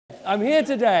I'm here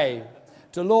today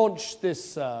to launch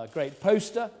this great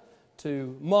poster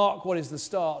to mark what is the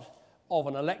start of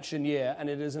an election year, and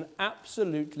it is an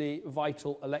absolutely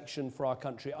vital election for our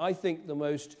country. I think the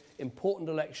most important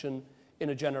election in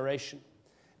a generation.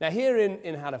 Now, here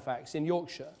in Halifax, in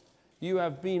Yorkshire, you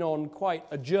have been on quite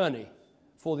a journey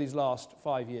for these last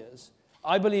 5 years.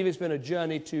 I believe it's been a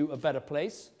journey to a better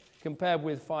place. Compared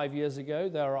with 5 years ago,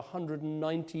 there are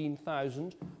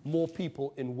 119,000 more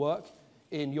people in work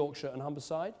in Yorkshire and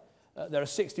Humberside. There are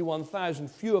 61,000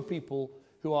 fewer people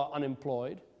who are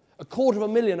unemployed.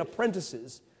 250,000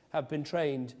 apprentices have been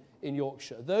trained in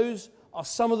Yorkshire. Those are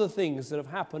some of the things that have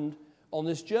happened on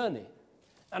this journey.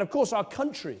 And of course, our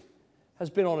country has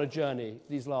been on a journey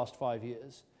these last 5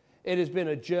 years. It has been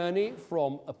a journey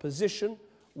from a position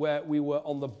where we were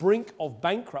on the brink of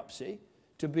bankruptcy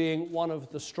to being one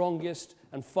of the strongest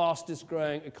and fastest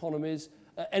growing economies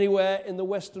anywhere in the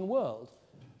Western world.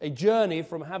 A journey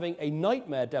from having a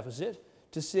nightmare deficit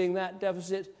to seeing that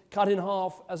deficit cut in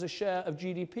half as a share of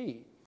GDP.